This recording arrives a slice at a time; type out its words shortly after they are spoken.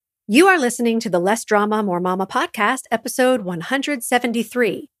You are listening to the Less Drama, More Mama podcast, episode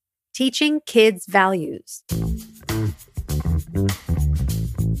 173, Teaching Kids Values.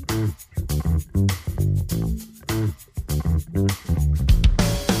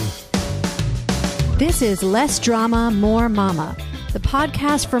 This is Less Drama, More Mama, the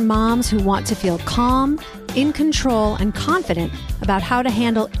podcast for moms who want to feel calm, in control, and confident about how to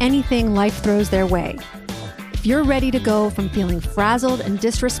handle anything life throws their way. If you're ready to go from feeling frazzled and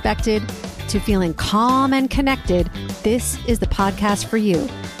disrespected to feeling calm and connected, this is the podcast for you.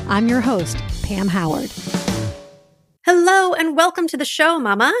 I'm your host, Pam Howard. Hello and welcome to the show,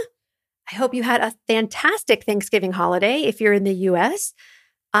 Mama. I hope you had a fantastic Thanksgiving holiday if you're in the US.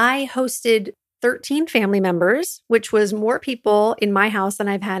 I hosted 13 family members, which was more people in my house than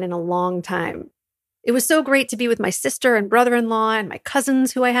I've had in a long time. It was so great to be with my sister and brother-in-law and my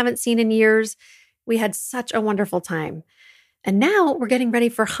cousins who I haven't seen in years. We had such a wonderful time. And now we're getting ready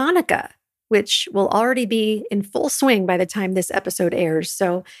for Hanukkah, which will already be in full swing by the time this episode airs.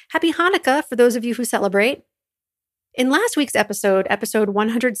 So happy Hanukkah for those of you who celebrate. In last week's episode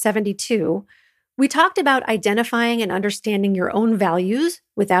 172, we talked about identifying and understanding your own values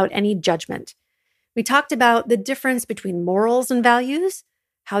without any judgment. We talked about the difference between morals and values,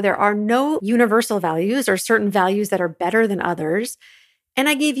 how there are no universal values or certain values that are better than others. And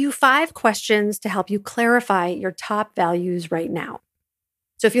I gave you 5 questions to help you clarify your top values right now.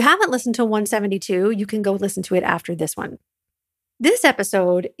 So if you haven't listened to 172, you can go listen to it after this one. This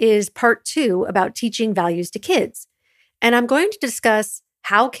episode is part 2 about teaching values to kids. And I'm going to discuss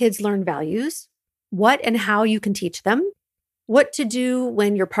how kids learn values, what and how you can teach them, what to do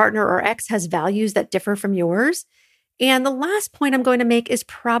when your partner or ex has values that differ from yours. And the last point I'm going to make is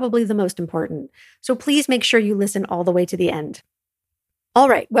probably the most important. So please make sure you listen all the way to the end. All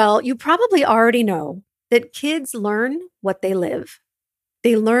right, well, you probably already know that kids learn what they live.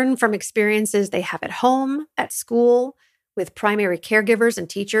 They learn from experiences they have at home, at school, with primary caregivers and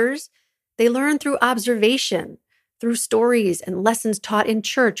teachers. They learn through observation, through stories and lessons taught in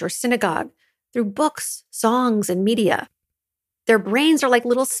church or synagogue, through books, songs, and media. Their brains are like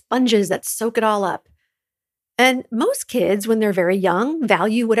little sponges that soak it all up. And most kids, when they're very young,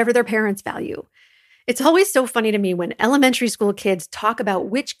 value whatever their parents value. It's always so funny to me when elementary school kids talk about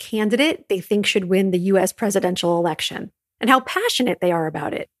which candidate they think should win the US presidential election and how passionate they are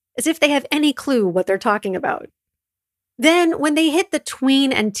about it, as if they have any clue what they're talking about. Then, when they hit the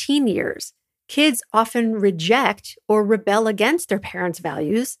tween and teen years, kids often reject or rebel against their parents'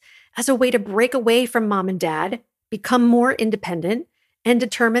 values as a way to break away from mom and dad, become more independent, and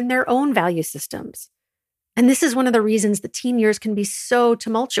determine their own value systems. And this is one of the reasons the teen years can be so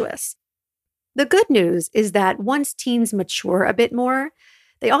tumultuous. The good news is that once teens mature a bit more,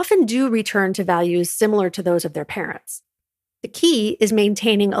 they often do return to values similar to those of their parents. The key is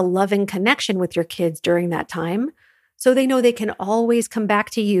maintaining a loving connection with your kids during that time, so they know they can always come back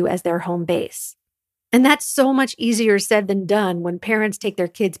to you as their home base. And that's so much easier said than done when parents take their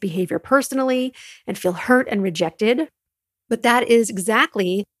kids' behavior personally and feel hurt and rejected. But that is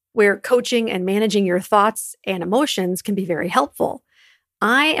exactly where coaching and managing your thoughts and emotions can be very helpful.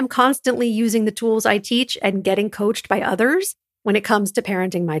 I am constantly using the tools I teach and getting coached by others when it comes to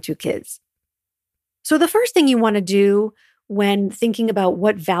parenting my 2 kids. So the first thing you want to do when thinking about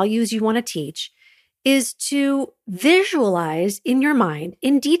what values you want to teach is to visualize in your mind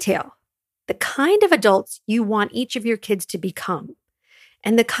in detail the kind of adults you want each of your kids to become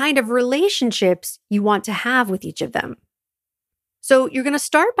and the kind of relationships you want to have with each of them. So you're going to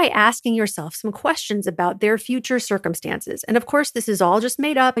start by asking yourself some questions about their future circumstances. And of course, this is all just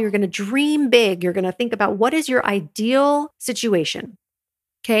made up. You're going to dream big. You're going to think about what is your ideal situation.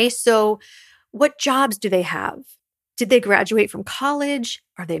 Okay, so what jobs do they have? Did they graduate from college?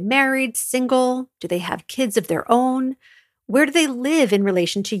 Are they married, single? Do they have kids of their own? Where do they live in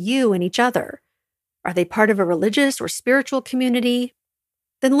relation to you and each other? Are they part of a religious or spiritual community?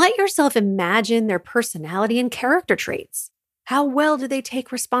 Then let yourself imagine their personality and character traits. How well do they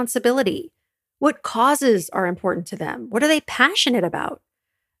take responsibility? What causes are important to them? What are they passionate about?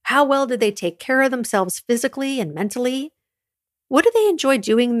 How well do they take care of themselves physically and mentally? What do they enjoy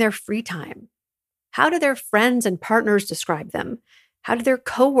doing in their free time? How do their friends and partners describe them? How do their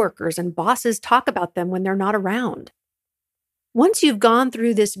coworkers and bosses talk about them when they're not around? Once you've gone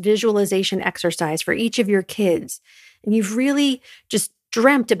through this visualization exercise for each of your kids, and you've really just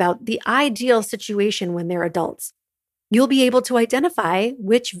dreamt about the ideal situation when they're adults, you'll be able to identify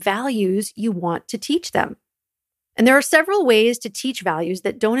which values you want to teach them. And there are several ways to teach values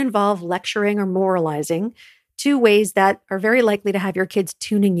that don't involve lecturing or moralizing, 2 ways that are very likely to have your kids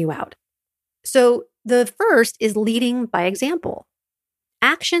tuning you out. So the first is leading by example.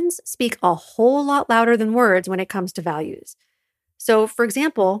 Actions speak a whole lot louder than words when it comes to values. So, for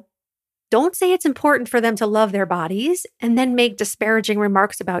example, don't say it's important for them to love their bodies and then make disparaging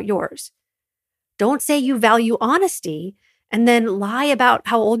remarks about yours. Don't say you value honesty and then lie about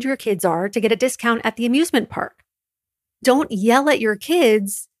how old your kids are to get a discount at the amusement park. Don't yell at your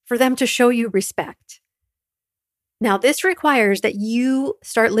kids for them to show you respect. Now, this requires that you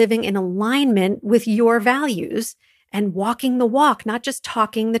start living in alignment with your values and walking the walk, not just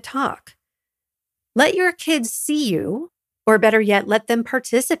talking the talk. Let your kids see you, or better yet, let them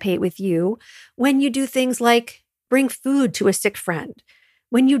participate with you when you do things like bring food to a sick friend,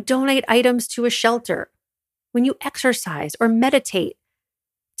 when you donate items to a shelter, when you exercise or meditate.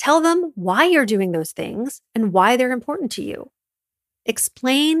 Tell them why you're doing those things and why they're important to you.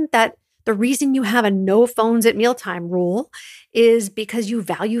 Explain that the reason you have a no phones at mealtime rule is because you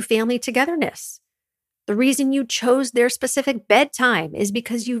value family togetherness. The reason you chose their specific bedtime is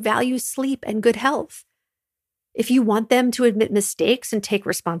because you value sleep and good health. If you want them to admit mistakes and take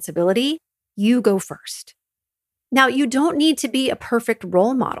responsibility, you go first. Now, you don't need to be a perfect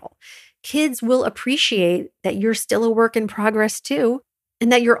role model. Kids will appreciate that you're still a work in progress too,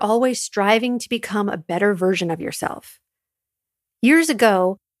 and that you're always striving to become a better version of yourself. Years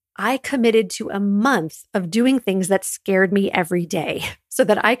ago, I committed to a month of doing things that scared me every day so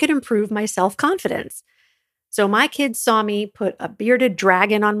that I could improve my self-confidence. So my kids saw me put a bearded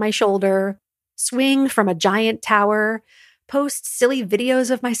dragon on my shoulder, swing from a giant tower, post silly videos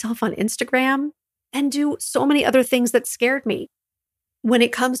of myself on Instagram, and do so many other things that scared me. When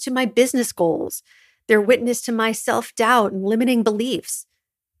it comes to my business goals, they're witness to my self-doubt and limiting beliefs.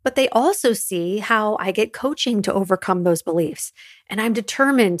 But they also see how I get coaching to overcome those beliefs, and I'm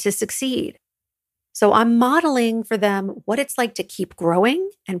determined to succeed. So I'm modeling for them what it's like to keep growing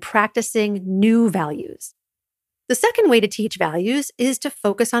and practicing new values. The second way to teach values is to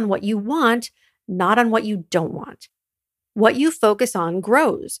focus on what you want, not on what you don't want. What you focus on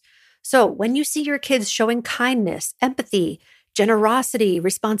grows. So when you see your kids showing kindness, empathy, generosity,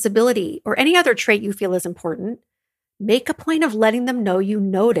 responsibility, or any other trait you feel is important, make a point of letting them know you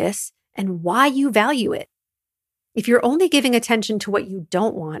notice and why you value it. If you're only giving attention to what you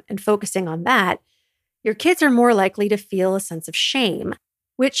don't want and focusing on that, your kids are more likely to feel a sense of shame,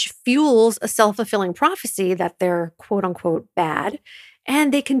 which fuels a self-fulfilling prophecy that they're quote unquote bad,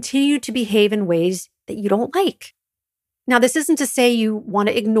 and they continue to behave in ways that you don't like. Now, this isn't to say you want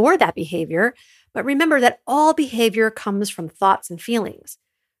to ignore that behavior, but remember that all behavior comes from thoughts and feelings.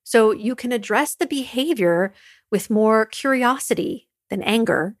 So you can address the behavior with more curiosity than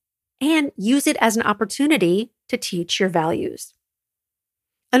anger and use it as an opportunity to teach your values.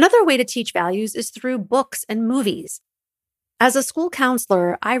 Another way to teach values is through books and movies. As a school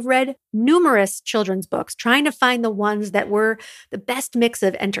counselor, I've read numerous children's books, trying to find the ones that were the best mix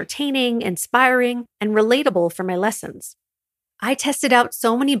of entertaining, inspiring, and relatable for my lessons. I tested out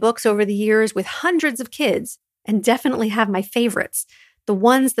so many books over the years with hundreds of kids and definitely have my favorites, the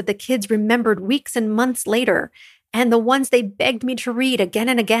ones that the kids remembered weeks and months later, and the ones they begged me to read again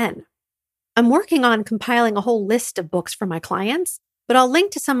and again. I'm working on compiling a whole list of books for my clients, but I'll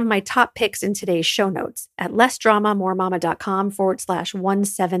link to some of my top picks in today's show notes at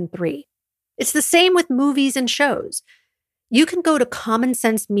lessdramamoremama.com/173. It's the same with movies and shows. You can go to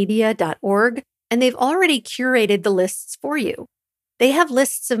commonsensemedia.org, and they've already curated the lists for you. They have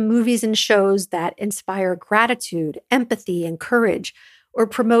lists of movies and shows that inspire gratitude, empathy, and courage, or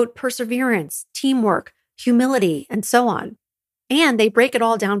promote perseverance, teamwork, humility, and so on. And they break it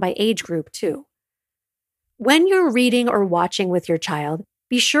all down by age group, too. When you're reading or watching with your child,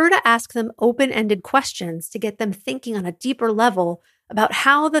 be sure to ask them open-ended questions to get them thinking on a deeper level about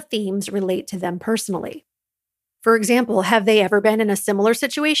how the themes relate to them personally. For example, have they ever been in a similar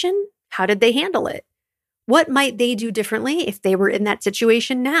situation? How did they handle it? What might they do differently if they were in that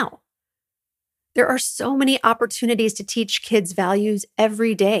situation now? There are so many opportunities to teach kids values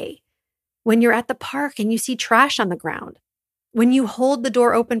every day. When you're at the park and you see trash on the ground, when you hold the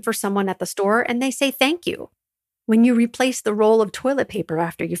door open for someone at the store and they say thank you, when you replace the roll of toilet paper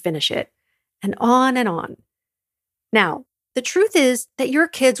after you finish it, and on and on. Now, the truth is that your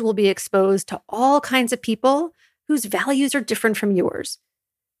kids will be exposed to all kinds of people whose values are different from yours.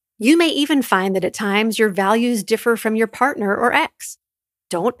 You may even find that at times your values differ from your partner or ex.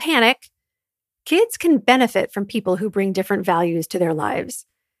 Don't panic. Kids can benefit from people who bring different values to their lives.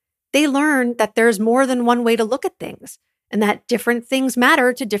 They learn that there's more than one way to look at things, and that different things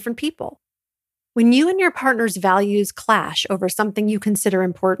matter to different people. When you and your partner's values clash over something you consider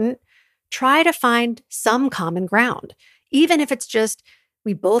important, try to find some common ground, even if it's just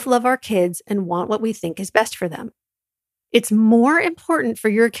we both love our kids and want what we think is best for them. It's more important for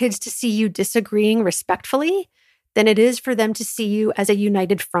your kids to see you disagreeing respectfully than it is for them to see you as a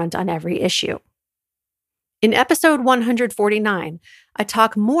united front on every issue. In episode 149, I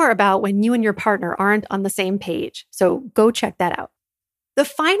talk more about when you and your partner aren't on the same page, so go check that out. The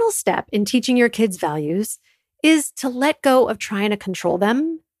final step in teaching your kids values is to let go of trying to control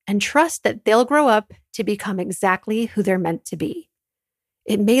them and trust that they'll grow up to become exactly who they're meant to be.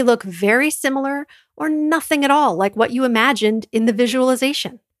 It may look very similar or nothing at all like what you imagined in the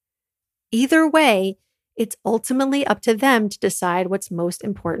visualization. Either way, it's ultimately up to them to decide what's most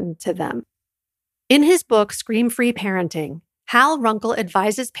important to them. In his book, Scream-Free Parenting, Hal Runkel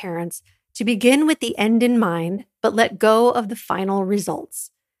advises parents to begin with the end in mind, but let go of the final results.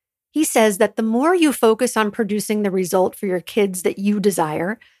 He says that the more you focus on producing the result for your kids that you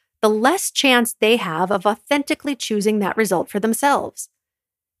desire, the less chance they have of authentically choosing that result for themselves.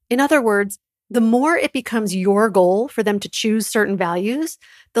 In other words, the more it becomes your goal for them to choose certain values,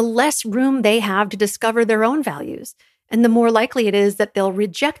 the less room they have to discover their own values, and the more likely it is that they'll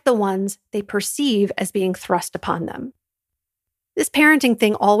reject the ones they perceive as being thrust upon them. This parenting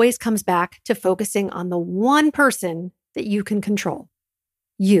thing always comes back to focusing on the one person that you can control,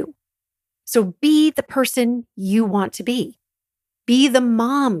 you. So be the person you want to be. Be the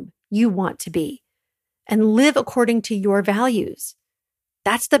mom you want to be, and live according to your values.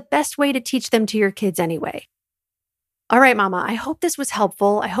 That's the best way to teach them to your kids anyway. All right, Mama, I hope this was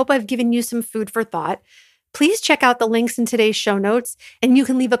helpful. I hope I've given you some food for thought. Please check out the links in today's show notes, and you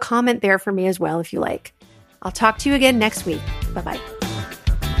can leave a comment there for me as well if you like. I'll talk to you again next week. Bye-bye.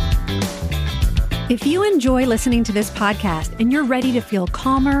 If you enjoy listening to this podcast and you're ready to feel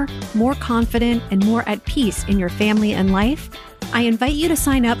calmer, more confident, and more at peace in your family and life, I invite you to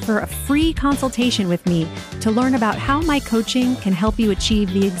sign up for a free consultation with me to learn about how my coaching can help you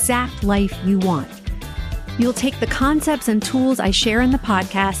achieve the exact life you want. You'll take the concepts and tools I share in the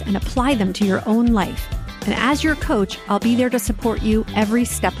podcast and apply them to your own life. And as your coach, I'll be there to support you every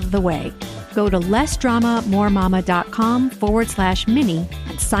step of the way. Go to lessdramamoremama.com/mini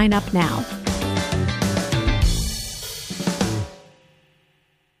and sign up now.